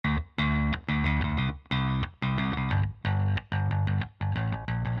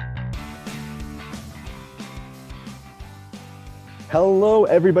Hello,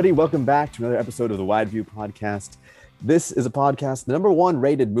 everybody. Welcome back to another episode of the Wide View Podcast. This is a podcast, the number one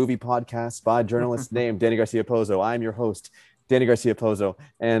rated movie podcast by a journalist named Danny Garcia Pozo. I'm your host, Danny Garcia Pozo,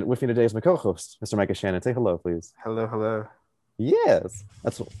 and with me today is my co-host, Mr. Micah Shannon. Say hello, please. Hello, hello. Yes,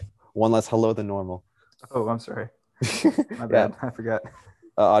 that's one less hello than normal. Oh, I'm sorry. My bad. I forgot.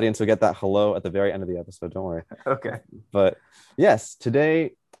 Audience will get that hello at the very end of the episode. Don't worry. Okay. But yes,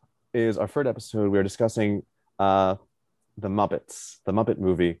 today is our third episode. We are discussing The Muppets, the Muppet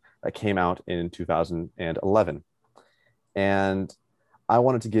movie that came out in 2011. And I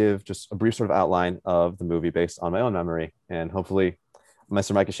wanted to give just a brief sort of outline of the movie based on my own memory. And hopefully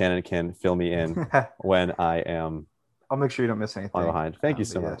Mr. Micah Shannon can fill me in when I am... I'll make sure you don't miss anything. Behind. Thank you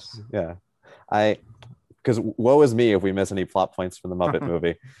so much. Yeah. Because woe is me if we miss any plot points from the Muppet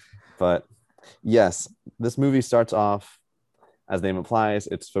movie. But yes, this movie starts off, as the name implies,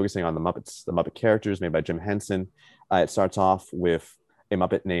 it's focusing on the Muppets, the Muppet characters made by Jim Henson. It starts off with a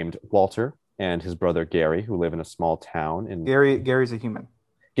Muppet named Walter and his brother Gary, who live in a small town. Gary's a human.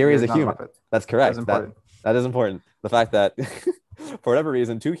 Gary's a human. That's correct. That is important. The fact that, for whatever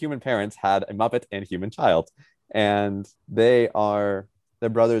reason, two human parents had a Muppet and human child. And they're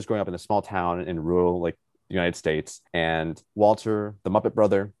brothers growing up in a small town in rural, United States. And Walter, the Muppet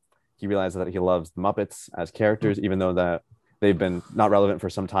brother, he realizes that he loves the Muppets as characters, even though that they've been not relevant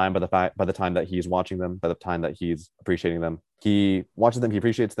for some time. By the time that he's watching them, by the time that he's appreciating them, he watches them, he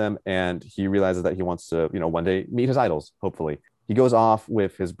appreciates them, and he realizes that he wants to, one day meet his idols. Hopefully, he goes off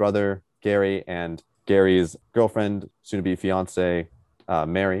with his brother Gary and Gary's girlfriend, soon-to-be fiance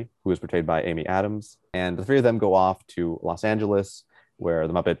Mary, who is portrayed by Amy Adams, and the three of them go off to Los Angeles, where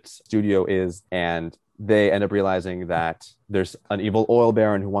the Muppet studio is, and they end up realizing that there's an evil oil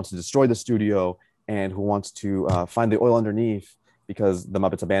baron who wants to destroy the studio and who wants to find the oil underneath because the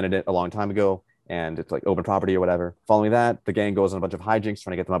Muppets abandoned it a long time ago and it's like open property or whatever. Following that, the gang goes on a bunch of hijinks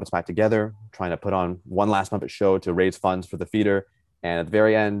trying to get the Muppets back together, trying to put on one last Muppet show to raise funds for the theater. And at the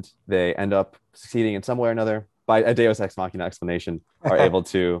very end, they end up succeeding in some way or another, by a Deus Ex Machina explanation, are able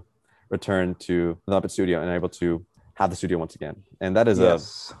to return to the Muppet studio and are able to have the studio once again. And that is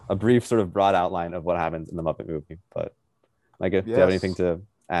a brief sort of broad outline of what happens in the Muppet movie. But Micah, do you have anything to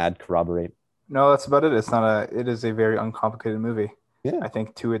add, corroborate? No, that's about it. It is a very uncomplicated movie. Yeah. I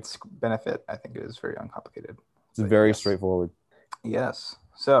think to its benefit, I think it is very uncomplicated. It's very straightforward. Yes.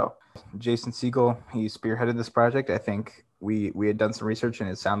 So Jason Segel, he spearheaded this project. I think we had done some research and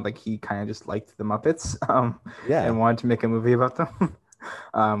it sounded like he kind of just liked the Muppets and wanted to make a movie about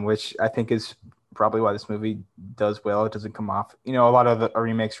them, which I think is probably why this movie does well. It doesn't come off, a lot of the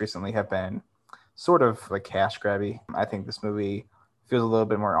remakes recently have been sort of like cash grabby. I think this movie feels a little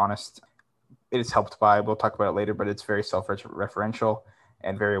bit more honest. It is helped by, we'll talk about it later, but it's very self-referential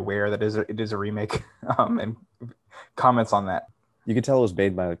and very aware that it is a remake and comments on that. You can tell it was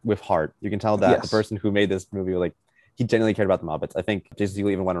made with heart. You can tell that the person who made this movie, he genuinely cared about the Muppets. I think Jason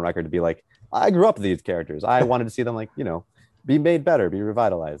Segel even went on record to be like, I grew up with these characters. I wanted to see them be made better, be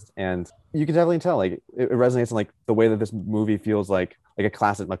revitalized. And you can definitely tell it resonates in the way that this movie feels like a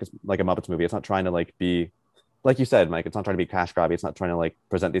classic, like a Muppets movie. It's not trying to be, like you said, Mike, it's not trying to be cash grabby. It's not trying to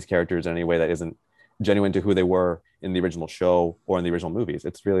present these characters in any way that isn't genuine to who they were in the original show or in the original movies.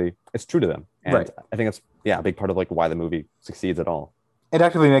 It's true to them. And right. I think that's a big part of why the movie succeeds at all. It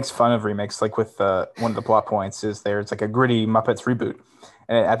actively makes fun of remakes. With one of the plot points is there's a gritty Muppets reboot.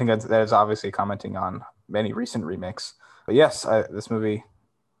 And I think that is obviously commenting on many recent remakes. But yes, this movie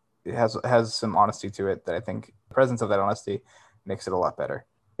has some honesty to it that I think the presence of that honesty makes it a lot better.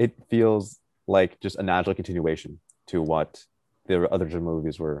 It feels like just a natural continuation to what the other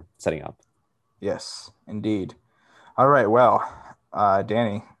movies were setting up. Yes, indeed. All right, well,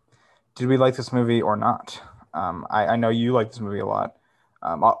 Danny, did we like this movie or not? I know you like this movie a lot.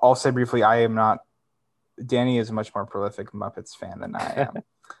 I'll say briefly, I am not. Danny is a much more prolific Muppets fan than I am.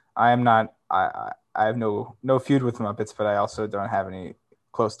 I am not. I have no feud with the Muppets, but I also don't have any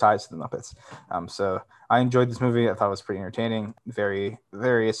close ties to the Muppets. So I enjoyed this movie. I thought it was pretty entertaining. Very,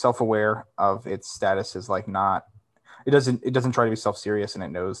 very self-aware of its status as not. It doesn't try to be self-serious, and it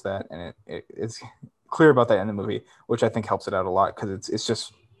knows that, and it's clear about that in the movie, which I think helps it out a lot because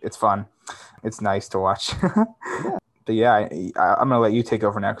it's fun. It's nice to watch. Yeah. But yeah, I'm gonna let you take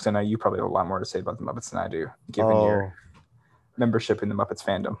over now because I know you probably have a lot more to say about the Muppets than I do, given your membership in the Muppets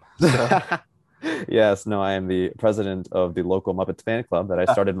fandom. So. Yes, no, I am the president of the local Muppets fan club that I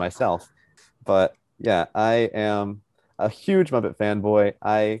started myself. But yeah, I am a huge Muppet fanboy.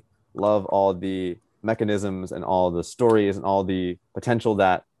 I love all the mechanisms and all the stories and all the potential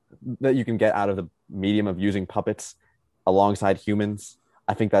that you can get out of the medium of using puppets alongside humans.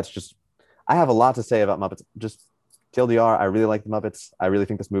 I think that's just, I have a lot to say about Muppets, just TLDR, I really like the Muppets. I really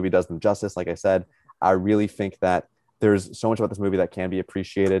think this movie does them justice. Like I said, I really think that there's so much about this movie that can be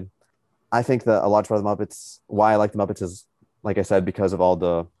appreciated. I think that a large part of the Muppets, why I like the Muppets is, like I said, because of all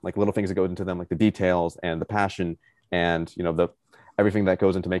the like little things that go into them, like the details and the passion and the everything that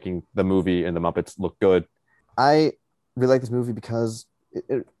goes into making the movie and the Muppets look good. I really like this movie because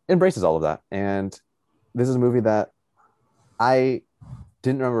it embraces all of that. And this is a movie that I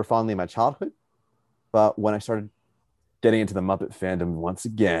didn't remember fondly in my childhood, but when I started getting into the Muppet fandom once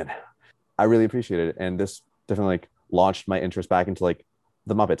again, I really appreciated it. And this definitely like launched my interest back into like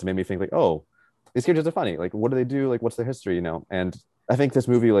the Muppets. It made me think like, oh, these characters are funny. Like, what do they do? Like, what's their history? And I think this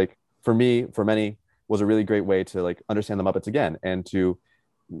movie, like for me, for many, was a really great way to like understand the Muppets again and to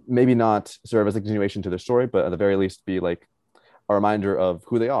maybe not serve as a continuation to their story, but at the very least be like a reminder of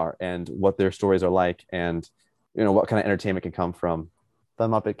who they are and what their stories are like, and what kind of entertainment can come from the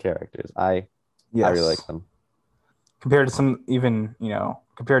Muppet characters. I really like Yes. them. Compared to some, even,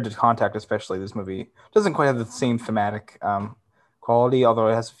 compared to Contact, especially, this movie doesn't quite have the same thematic quality, although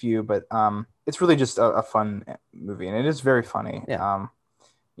it has a few, but it's really just a fun movie, and it is very funny. Yeah.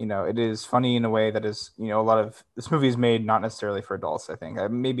 It is funny in a way that is, a lot of this movie is made not necessarily for adults. I think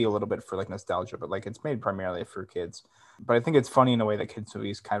maybe a little bit for like nostalgia, but like it's made primarily for kids. But I think it's funny in a way that kids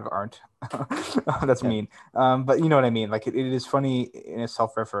movies kind of aren't. That's Yeah. mean, but you know what I mean. Like it is funny in a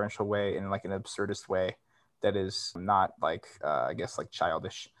self-referential way, in like an absurdist way that is not like I guess like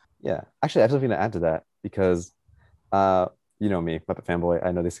childish. Yeah. Actually, I have something to add to that because you know me, Muppet fanboy.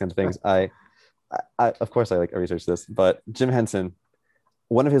 I know these kinds of things. I of course I like I researched this, but Jim Henson,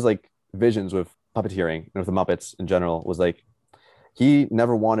 one of his like visions with puppeteering and with the Muppets in general was like he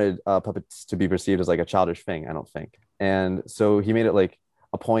never wanted puppets to be perceived as like a childish thing, I don't think. And so he made it like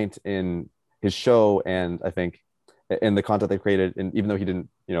a point in his show, and I think in the content they created, and even though he didn't,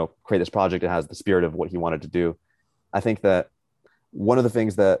 create this project, it has the spirit of what he wanted to do. I think that one of the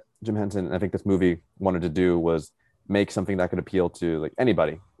things that Jim Henson and I think this movie wanted to do was make something that could appeal to like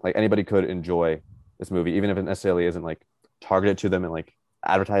anybody. Like anybody could enjoy this movie, even if it necessarily isn't like targeted to them in like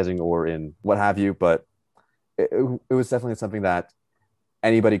advertising or in what have you. But it was definitely something that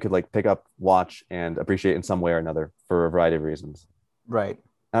anybody could like pick up, watch, and appreciate in some way or another for a variety of reasons. Right.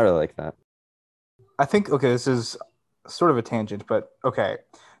 I really like that. I think, okay, this is sort of a tangent, but okay,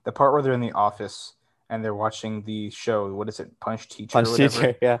 the part where they're in the office and they're watching the show, what is it, Punch Teacher or Punch whatever?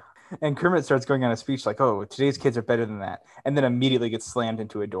 teacher, yeah. And Kermit starts going on a speech like, "Oh, today's kids are better than that," and then immediately gets slammed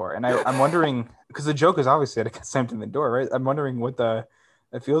into a door. And I'm wondering, because the joke is obviously that it gets slammed in the door, right? I'm wondering what the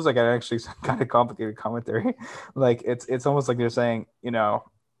it feels like. It actually some kind of complicated commentary. Like it's almost like they're saying,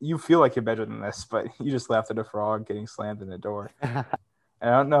 you feel like you're better than this, but you just laughed at a frog getting slammed in the door. And I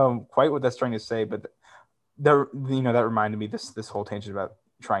don't know quite what that's trying to say, but that reminded me this whole tangent about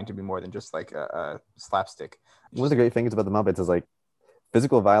trying to be more than just like a slapstick. One of the great things about the Muppets is like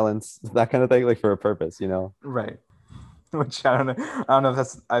physical violence, that kind of thing, like for a purpose. Right. Which I don't know. I don't know if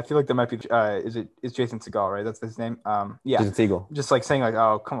that's. I feel like that might be. Is Jason Segal, right? That's his name. Yeah. Jason Segel. Just like saying like,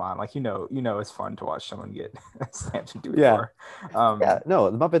 oh come on, like it's fun to watch someone get slammed into a Yeah. door. Yeah. No,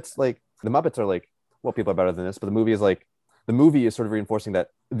 the Muppets are like, well, people are better than this, but the movie is sort of reinforcing that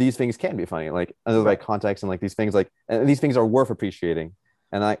these things can be funny, like under the right context, and like these things and these things are worth appreciating.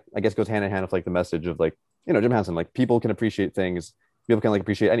 And I guess goes hand in hand with like the message of like, Jim Henson, like people can appreciate things, people can like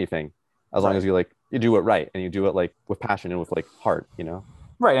appreciate anything as long as you do it right and you do it like with passion and with like heart.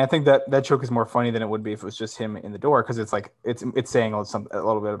 Right, and I think that joke is more funny than it would be if it was just him in the door, because it's like it's saying a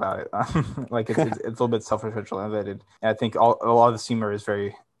little bit about it, like it's a little bit self-referential and edited. And I think a lot of the humor is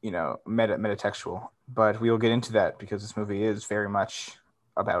very metatextual, but we will get into that because this movie is very much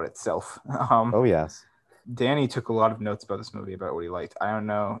about itself. Oh yes. Danny took a lot of notes about this movie, about what he liked. I don't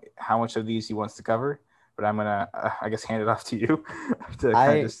know how much of these he wants to cover, but I'm gonna, I guess, hand it off to you.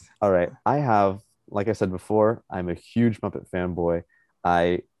 All right. I have, like I said before, I'm a huge Muppet fanboy.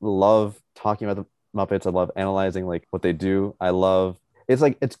 I love talking about the Muppets. I love analyzing like what they do.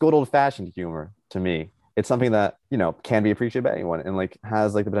 It's good old fashioned humor to me. It's something that can be appreciated by anyone and like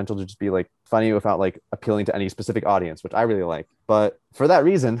has like the potential to just be like funny without like appealing to any specific audience, which I really like. But for that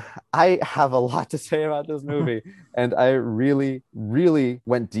reason, I have a lot to say about this movie, and I really, really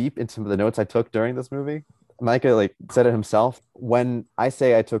went deep into the notes I took during this movie. Micah like said it himself. When I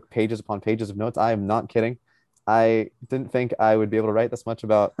say I took pages upon pages of notes, I am not kidding. I didn't think I would be able to write this much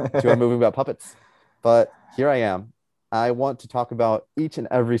about to a movie about puppets, but here I am. I want to talk about each and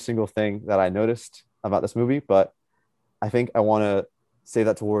every single thing that I noticed about this movie, but I think I want to say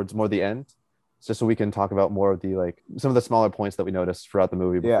that towards more the end, just so we can talk about more of the like some of the smaller points that we noticed throughout the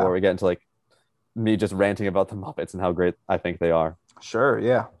movie before we get into like me just ranting about the Muppets and how great I think they are. Sure,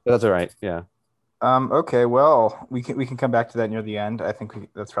 yeah. But that's all right. Yeah. Okay, well, we can come back to that near the end. I think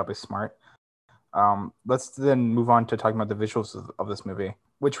that's probably smart. Let's then move on to talking about the visuals of this movie,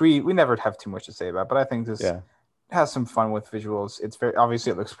 which we never have too much to say about, but I think this Yeah. has some fun with visuals. It's very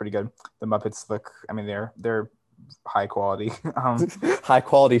obviously it looks pretty good. The Muppets look, I mean, they're high quality. High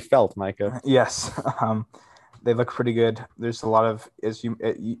quality felt, Micah. Yes, they look pretty good. There's a lot of, as you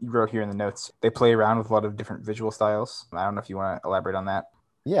wrote here in the notes, they play around with a lot of different visual styles. I don't know if you want to elaborate on that.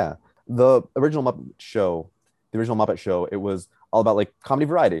 Yeah. The original Muppet Show, the original Muppet Show, it was all about like comedy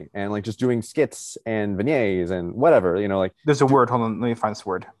variety and like just doing skits and beignets and whatever, like There's a word. Hold on, let me find this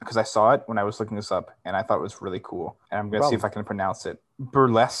word because I saw it when I was looking this up, and I thought it was really cool. And I'm no gonna see if problem. I can pronounce it.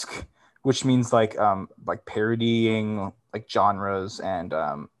 Burlesque, which means like parodying like genres and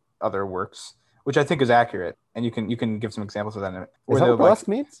other works, which I think is accurate. And you can give some examples of that. Is Where that they're what like burlesque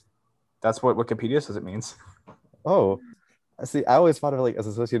means? that's what Wikipedia says it means. Oh, see, I always thought of it like as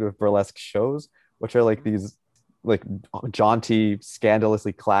associated with burlesque shows, which are like these like jaunty,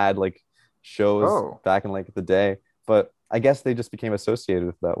 scandalously clad like shows Oh, back in like the day. But I guess they just became associated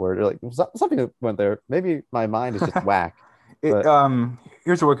with that word. Or, like something that went there. Maybe my mind is just whack. it, But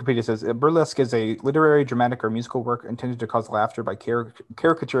here's what Wikipedia says. Burlesque is a literary, dramatic, or musical work intended to cause laughter by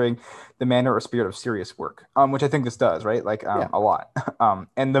caricaturing the manner or spirit of serious work, which I think this does, right? Like yeah. a lot.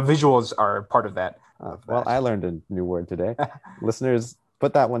 And the visuals are part of that. Of Well, I that. learned a new word today. Listeners,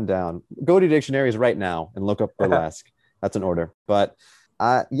 put that one down. Go to dictionaries right now and look up burlesque. That's an order. But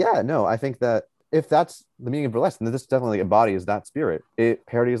yeah, no, I think that if that's the meaning of burlesque, then this definitely embodies that spirit. It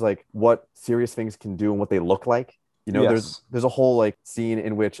parodies like what serious things can do and what they look like. There's Yes. there's a whole like scene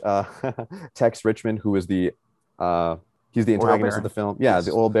in which Tex Richmond, who is the uh he's the Oil antagonist of the Baron. film. Yeah, the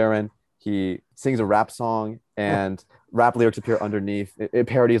Yes. oil baron. He sings a rap song and rap lyrics appear underneath. It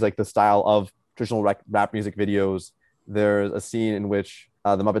parodies like the style of traditional rap music videos. There's a scene in which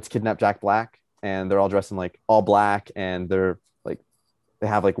the Muppets kidnap Jack Black, and they're all dressed in like all black, and they're like they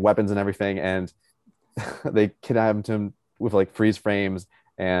have like weapons and everything, and they kidnap him with like freeze frames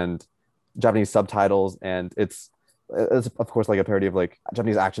and Japanese subtitles, and it's of course like a parody of like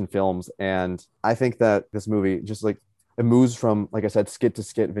Japanese action films. And I think that this movie just like it moves from, like I said, skit to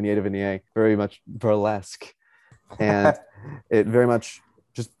skit, vignette to vignette, very much burlesque, and it very much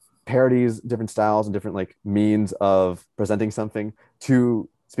just parodies different styles and different like means of presenting something to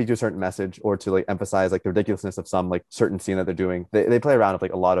speak to a certain message or to like emphasize like the ridiculousness of some like certain scene that they're doing. They play around with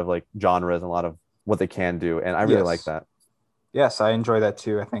like a lot of like genres and a lot of what they can do, and I really like Yes. that. Yes, I enjoy that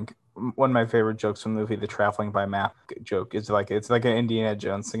too. I think one of my favorite jokes from the movie, the traveling by map joke, is like it's like an Indiana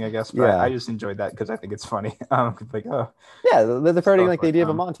Jones thing, I guess. But I Yeah, just enjoyed that because I think it's funny. Like, oh, yeah, they're so parodying like the awkward. idea of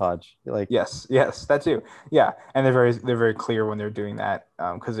a montage. Like, Yes, yes, that too. Yeah, and they're very clear when they're doing that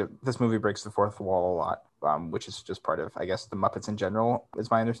because this movie breaks the fourth wall a lot, which is just part of, I guess, the Muppets in general, is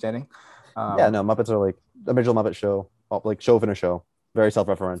my understanding. yeah, Um, no, Muppets are like the original Muppet Show, like show within a show, very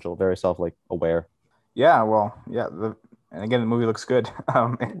self-referential, very self like aware. yeah, well, yeah, and again, the movie looks good.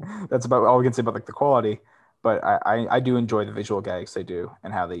 Yeah. That's about all we can say about like the quality, but I do enjoy the visual gags they do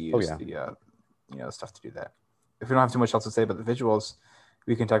and how they Oh use yeah, the stuff to do that. If we don't have too much else to say about the visuals,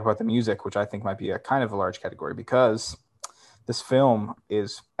 we can talk about the music, which I think might be a kind of a large category because this film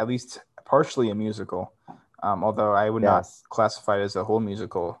is at least partially a musical. Although I would not yes, classify it as a whole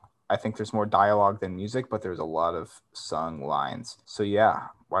musical. I think there's more dialogue than music, but there's a lot of sung lines. So yeah,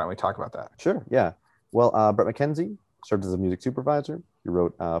 why don't we talk about that? sure, yeah. Well, Brett McKenzie served as a music supervisor. He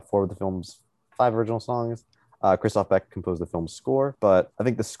wrote four of the film's five original songs. Christoph Beck composed the film's score, but I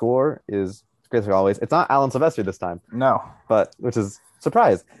think the score is great as always. It's not Alan Silvestri this time, No, but which is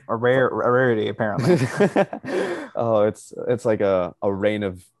surprise. a rarity apparently. Oh, it's like a rain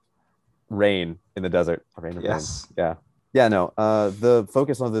of rain in the desert. A rain of rain. Yes. Yeah. Yeah, no. The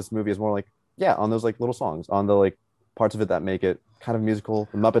focus of this movie is more like, yeah, on those like little songs, on the like parts of it that make it kind of musical.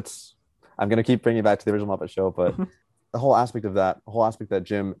 The Muppets, I'm gonna keep bringing it back to the original Muppet Show, but the whole aspect of that, the whole aspect that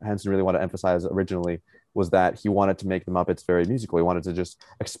Jim Henson really wanted to emphasize originally was that he wanted to make the Muppets very musical. He wanted to just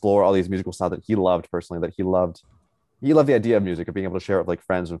explore all these musical styles that he loved personally, that he loved. He loved the idea of music, of being able to share it with like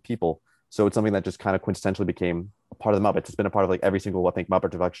friends and people. So it's something that just kind of quintessentially became a part of the Muppets. It's been a part of like every single, I think,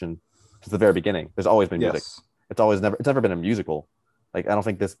 Muppet production since the very beginning. There's always been music. Yes. It's never been a musical. Like I don't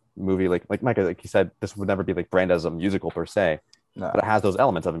think this movie, like Micah, like you said, this would never be like branded as a musical per se, No. but it has those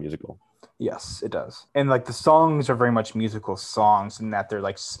elements of a musical. Yes, it does. And like the songs are very much musical songs in that they're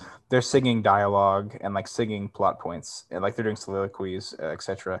like they're singing dialogue and like singing plot points and like they're doing soliloquies,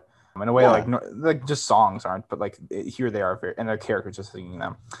 etc. In a way, like Yeah, no, like just songs aren't, but like here they are, very, and their characters are singing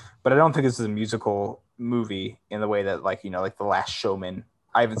them. But I don't think this is a musical movie in the way that like like The Last Showman.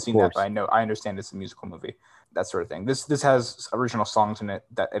 I haven't of seen that, but course. I understand it's a musical movie, that sort of thing. This has original songs in it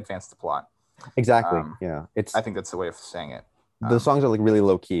that advance the plot. Exactly. Um, Yeah. I think that's the way of saying it. The songs are like really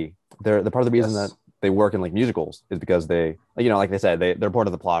low key. They're the part of the reason that Yes, they work in like musicals is because they, like they said, they're part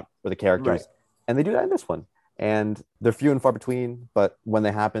of the plot or the right. characters, and they do that in this one. And they're few and far between, but when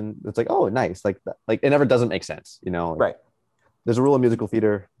they happen, it's like, oh, nice. Like it never doesn't make sense. Like, Right. there's a rule in musical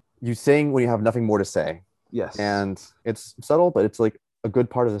theater: you sing when you have nothing more to say, Yes. and it's subtle, but it's like a good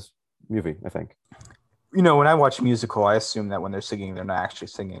part of this movie, I think. When I watch musical, I assume that when they're singing, they're not actually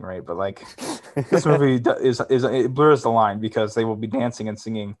singing, right? But like this movie is it blurs the line because they will be dancing and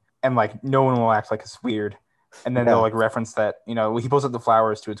singing, and like no one will act like it's weird, and then they'll Yeah, like reference that he pulls up the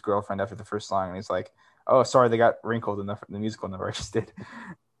flowers to his girlfriend after the first song, and he's like, "Oh, sorry, they got wrinkled in the musical number I just did."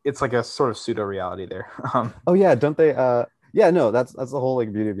 It's like a sort of pseudo reality there. oh yeah, don't they? Yeah, no, that's the whole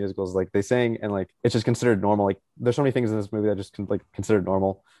like beauty of musicals. Like they sing and like it's just considered normal. Like there's so many things in this movie that just like considered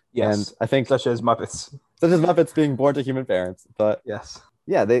normal. And Yes, I think such as Muppets. such as Muppets being born to human parents, but Yes,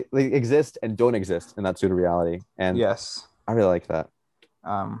 yeah, they exist and don't exist in that pseudo reality, and yes. I really like that.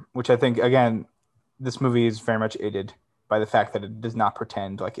 Which I think again, this movie is very much aided by the fact that it does not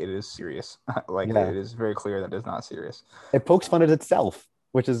pretend like it is serious. Like Yeah, it is very clear that it is not serious. it pokes fun at itself,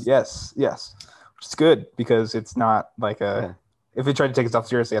 which is Yes, yes, which is good because it's not like a. yeah, If it tried to take itself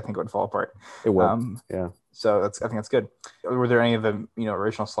seriously, I think it would fall apart. it would. Um, Yeah, so I think that's good. Were there any of the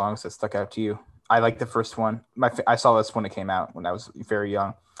original songs that stuck out to you? I like the first one. I saw this when it came out when I was very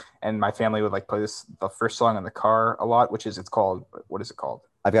young, and my family would like play the first song in the car a lot, it's called. What is it called?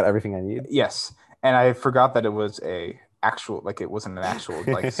 I've got everything I need. Yes, and I forgot that it was a actual like it wasn't an actual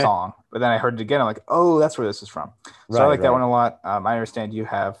like song, but then I heard it again. I'm like, oh, that's where this is from. So I Right, like that right. one a lot. I understand you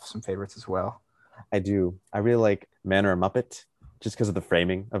have some favorites as well. I do. I really like Man or a Muppet just because of the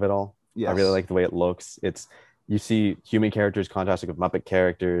framing of it all. I really Yes, like the way it looks. It's you see human characters contrasting with Muppet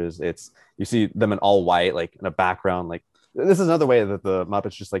characters. It's you see them in all white, like in a background. Like this is another way that the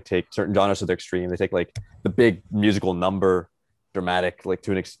Muppets just like take certain genres to their extreme. They take like the big musical number, dramatic, like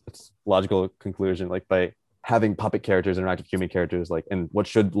to an logical conclusion, like by having puppet characters interact with human characters, like in what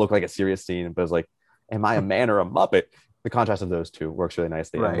should look like a serious scene, but it's like, am I a man or a Muppet? The contrast of those two works really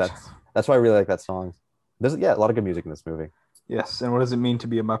nicely, and right. that's why I really like that song. There's a lot of good music in this movie. Yes, and what does it mean to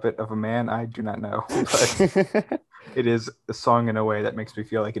be a Muppet of a man? I do not know, but it is a song in a way that makes me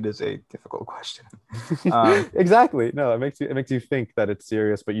feel like it is a difficult question. Um, Exactly. No, it makes you think that it's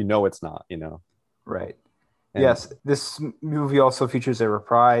serious, but it's not. right. And Yes, this movie also features a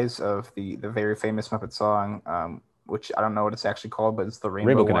reprise of the very famous Muppet song, which I don't know what it's actually called, but it's the Rainbow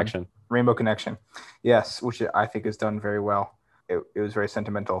Rainbow one, Connection. Rainbow Connection. Yes, which I think is done very well. It was very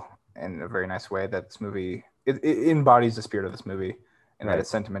sentimental in a very nice way. That this movie it embodies the spirit of this movie, and that Right. it's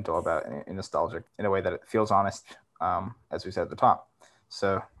sentimental about and nostalgic in a way that it feels honest, as we said at the top.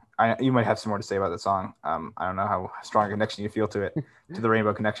 So you might have some more to say about the song. I don't know how strong a connection you feel to the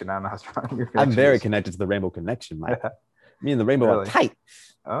Rainbow Connection. I don't know how strong your I'm connection very is. connected to the Rainbow Connection, Mike. Me and the Rainbow are Really? tight.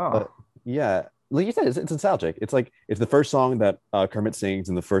 Oh, But yeah, like you said, it's nostalgic. It's like it's the first song that Kermit sings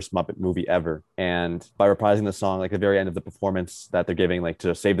in the first Muppet movie ever, and by reprising the song, like the very end of the performance that they're giving, like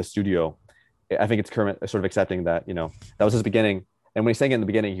to save the studio, I think it's Kermit sort of accepting that that was his beginning. And when he sang it in the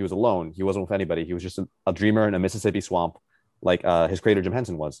beginning, he was alone. He wasn't with anybody. He was just a dreamer in a Mississippi swamp, like his creator Jim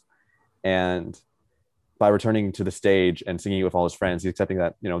Henson was. And by returning to the stage and singing it with all his friends, he's accepting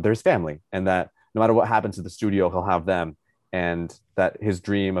that they're his family, and that no matter what happens to the studio, he'll have them, and that his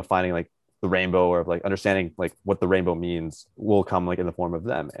dream of finding like the rainbow or of like understanding like what the rainbow means will come like in the form of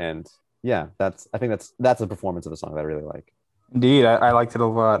them. And yeah, I think that's a performance of the song that I really like. indeed, I liked it a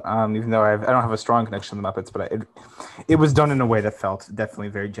lot. Even though I don't have a strong connection to the Muppets, but it was done in a way that felt definitely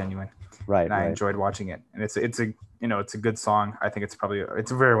very genuine, Right, and I right. enjoyed watching it. And it's a good song. I think it's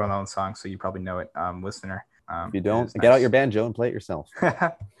a very well known song, so you probably know it, listener. If you It don't, is get out nice. your banjo and play it yourself.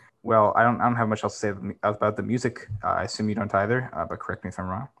 Well, I don't have much else to say about the music. I assume you don't either, but correct me if I'm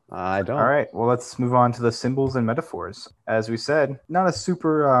wrong. I All don't. right, well, let's move on to the symbols and metaphors. As we said, not a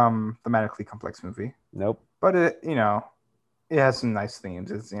super thematically complex movie, Nope. but it has some nice themes.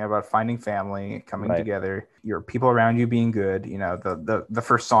 It's about finding family, coming Right. together, your people around you being good. The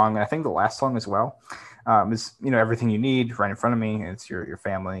first song, and I think the last song as well, is everything you need right in front of me. It's your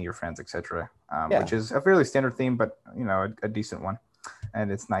family, your friends, etc. Yeah. Which is a fairly standard theme, but a decent one,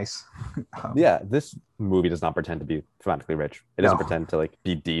 and it's nice. Yeah, this movie does not pretend to be thematically rich. It doesn't No, pretend to like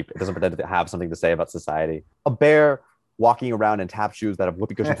be deep. It doesn't pretend to have something to say about society. A bear walking around in tap shoes that have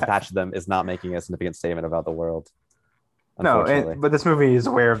whoopee cushions attached to them is not making a significant statement about the world, no, unfortunately. but this movie is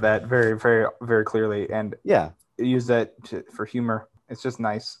aware of that very, very, very clearly, and Yeah, use that for humor. It's just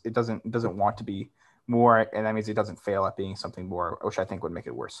nice. It doesn't want to be more, and that means it doesn't fail at being something more, which I think would make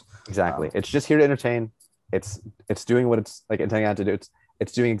it worse. exactly. It's just here to entertain. It's doing what it's like intending to do.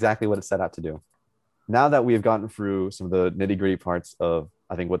 It's doing exactly what it set out to do. Now that we have gotten through some of the nitty gritty parts of,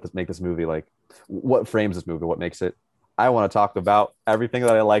 I think, what make this movie, like what frames this movie, what makes it, I want to talk about everything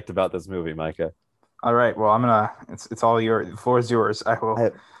that I liked about this movie, Micah. All right. Well, it's all your, the floor is yours. I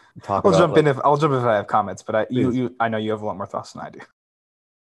talk I'll about jump like, in if I have comments, but please. I know you have a lot more thoughts than I do.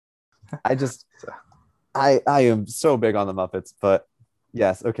 I just So, I am so big on the Muppets, but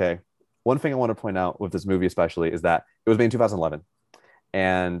yes, okay. One thing I want to point out with this movie especially is that it was made in 2011,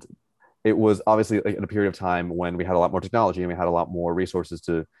 and it was obviously like in a period of time when we had a lot more technology and we had a lot more resources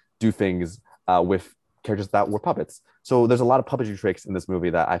to do things with characters that were puppets. So there's a lot of puppetry tricks in this movie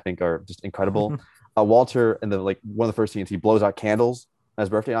that I think are just incredible. Walter in the like one of the first scenes, he blows out candles on his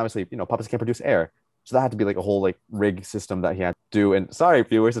birthday. And obviously, puppets can't produce air, so that had to be like a whole like rig system that he had to do. And sorry,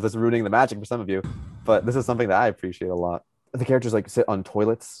 viewers, if this is ruining the magic for some of you, but this is something that I appreciate a lot. The characters like sit on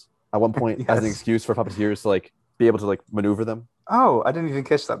toilets at one point as an Yes. excuse for puppeteers to like be able to like maneuver them. Oh, I didn't even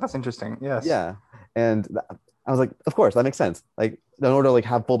catch that. That's interesting. Yes. Yeah, and I was like, of course, that makes sense. Like, in order to like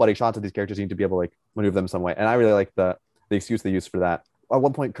have full body shots of these characters, you need to be able to like maneuver them some way. And I really like the excuse they use for that. At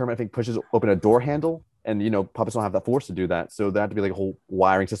one point, Kermit I think pushes open a door handle, and puppets don't have that force to do that, so there had to be like a whole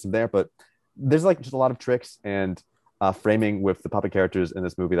wiring system there. But there's like just a lot of tricks and framing with the puppet characters in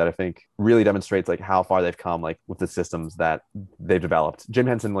this movie that I think really demonstrates like how far they've come, like with the systems that they've developed. Jim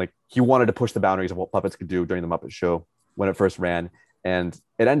Henson, like he wanted to push the boundaries of what puppets could do during the Muppet Show when it first ran, and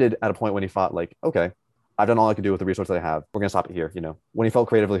it ended at a point when he thought like, okay, I've done all I can do with the resources I have. We're gonna stop it here. When he felt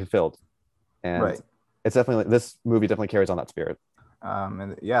creatively fulfilled, and Right. it's definitely this movie definitely carries on that spirit.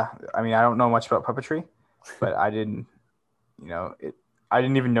 And yeah, I mean, I don't know much about puppetry, but I didn't, I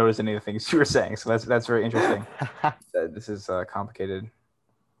didn't even notice any of the things you were saying. So that's very interesting. This is complicated.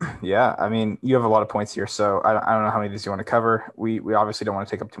 Yeah, I mean, you have a lot of points here, so I don't know how many of these you want to cover. We obviously don't want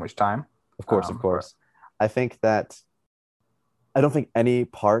to take up too much time. Of course. I think that I don't think any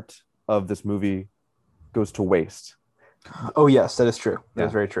part of this movie goes to waste. Oh yes, that is true. That Yeah.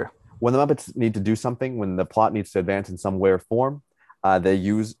 is very true. When the Muppets need to do something, when the plot needs to advance in some way or form, they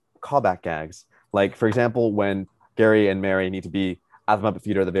use callback gags. Like, for example, when Gary and Mary need to be at the Muppet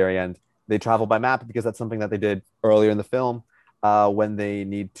Theater at the very end, they travel by map because that's something that they did earlier in the film. When they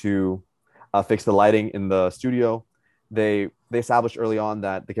need to fix the lighting in the studio, they established early on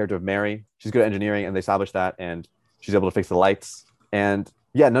that the character of Mary, she's good at engineering, and they established that, and she's able to fix the lights. And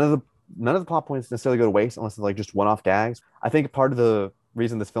yeah, none of the plot points necessarily go to waste unless it's like just one-off gags. I think part of the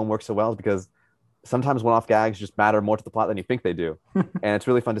reason this film works so well is because sometimes one-off gags just matter more to the plot than you think they do, and it's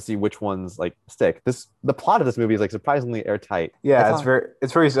really fun to see which ones like stick. The plot of this movie is like surprisingly airtight. Yeah, it's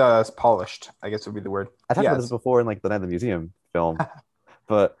very polished, I guess would be the word. I talked about this before in like the Night of the Museum film,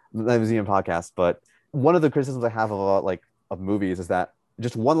 but the Night of the Museum podcast. But one of the criticisms I have of movies is that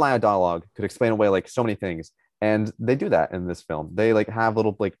just one line of dialogue could explain away like so many things, and they do that in this film. They like have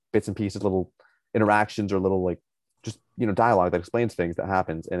little like bits and pieces, little interactions, or little like just dialogue that explains things that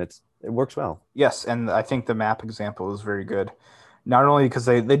happens, and it works well. Yes, and I think the map example is very good. Not only because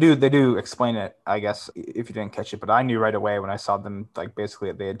they do explain it, I guess, if you didn't catch it, but I knew right away when I saw them, like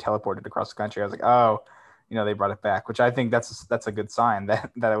basically they had teleported across the country. I was like, oh, they brought it back, which I think that's a good sign that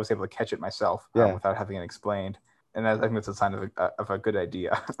I was able to catch it myself without having it explained. And I think that's a sign of a good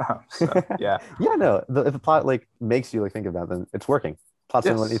idea. So, yeah. Yeah, no, if the plot like makes you like think about it, then it's working. Plot's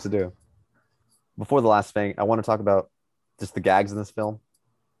doing what it needs to do. Before the last thing, I want to talk about just the gags in this film.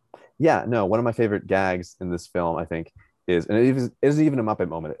 Yeah, no, one of my favorite gags in this film, I think, is, and it isn't even a Muppet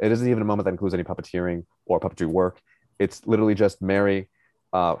moment. It isn't even a moment that includes any puppeteering or puppetry work. It's literally just Mary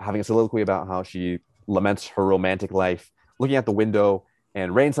having a soliloquy about how she laments her romantic life, looking out the window,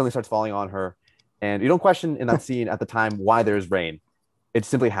 and rain suddenly starts falling on her. And you don't question in that scene at the time why there's rain. It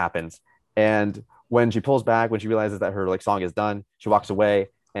simply happens. And when she pulls back, when she realizes that her like song is done, she walks away.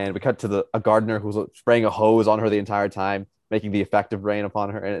 And we cut to a gardener who's spraying a hose on her the entire time, making the effect of rain upon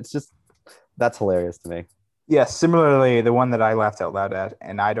her. And it's just, that's hilarious to me. Yes, similarly, the one that I laughed out loud at,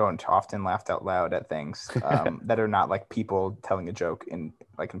 and I don't often laugh out loud at things that are not like people telling a joke in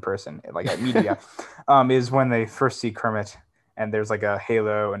person, like at media, is when they first see Kermit and there's like a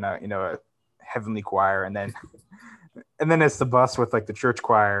halo and a heavenly choir, and then it's the bus with like the church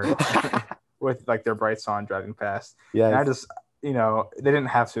choir with like their bright song driving past. Yeah, and I just they didn't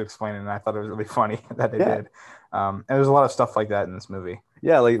have to explain it, and I thought it was really funny that they did. And there's a lot of stuff like that in this movie.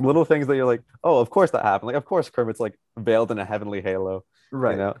 Yeah, like little things that you're like, oh, of course that happened. Like, of course Kermit's like veiled in a heavenly halo,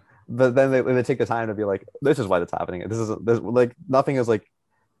 right? But then they take the time to be like, this is why that's happening. This like nothing is like,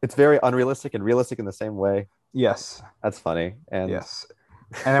 it's very unrealistic and realistic in the same way. Yes, that's funny. And yes,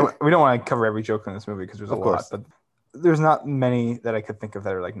 and we don't want to cover every joke in this movie because there's a lot, but there's not many that I could think of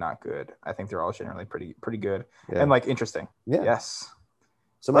that are like not good. I think they're all generally pretty good and like interesting. Yeah. Yes.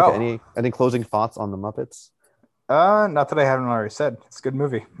 So, Micah, Well, any closing thoughts on the Muppets? not that I haven't already said. It's a good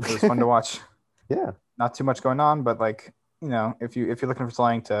movie. It was fun to watch. Yeah, Not too much going on, but like, if you're looking for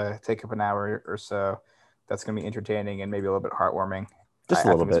something to take up an hour or so, that's gonna be entertaining and maybe a little bit heartwarming. just a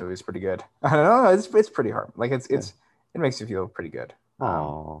I little think this bit. movie is pretty good. I don't know, it's pretty hard. Like Yeah. it makes you feel pretty good.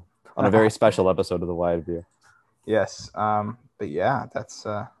 Oh, on a very special episode of the Wide View. Yes. But yeah, that's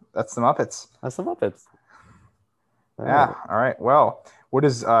the Muppets. That's the Muppets. All Yeah. right. All right. Well, what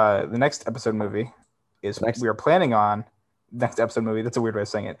is the next episode movie? Is The next, we are planning on next episode movie. That's a weird way of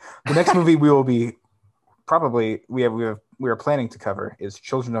saying it. The next movie we will be probably we are planning to cover is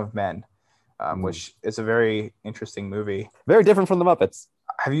Children of Men, which is a very interesting movie. very different from the Muppets.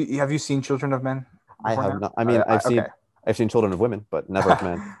 Have you seen Children of Men? I Before have now? not. I mean, Okay. I've seen Children of Women, but never of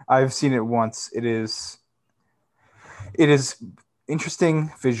Men. I've seen it once. It is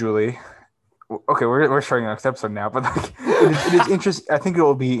interesting visually. Okay, we're starting the next episode now, but like it is interesting. I think it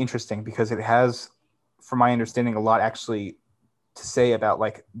will be interesting because it has, from my understanding, a lot actually to say about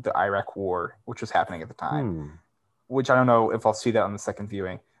like the Iraq War, which was happening at the time. Hmm. Which I don't know if I'll see that on the second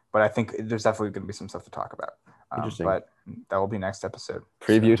viewing, but I think there's definitely going to be some stuff to talk about. Interesting. But that will be next episode.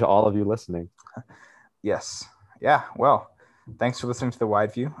 Preview to all of you listening. Yes. Yeah. Well, thanks for listening to the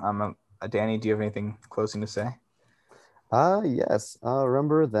Wide View. Danny, do you have anything closing to say? Yes.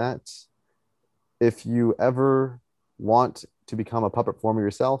 Remember that if you ever want to become a puppet performer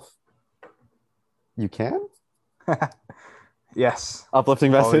yourself, you can. Yes.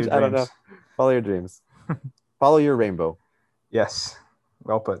 Uplifting Follow message. your I don't know. dreams. Follow your dreams. Follow your rainbow. Yes.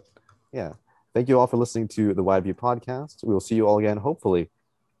 Well put. Yeah. Thank you all for listening to the Wide View podcast. We will see you all again, hopefully,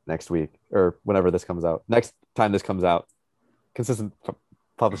 next week or whenever this comes out. Next time this comes out. Consistent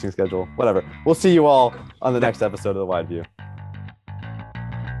publishing schedule, whatever. We'll see you all on the next episode of the Wide View.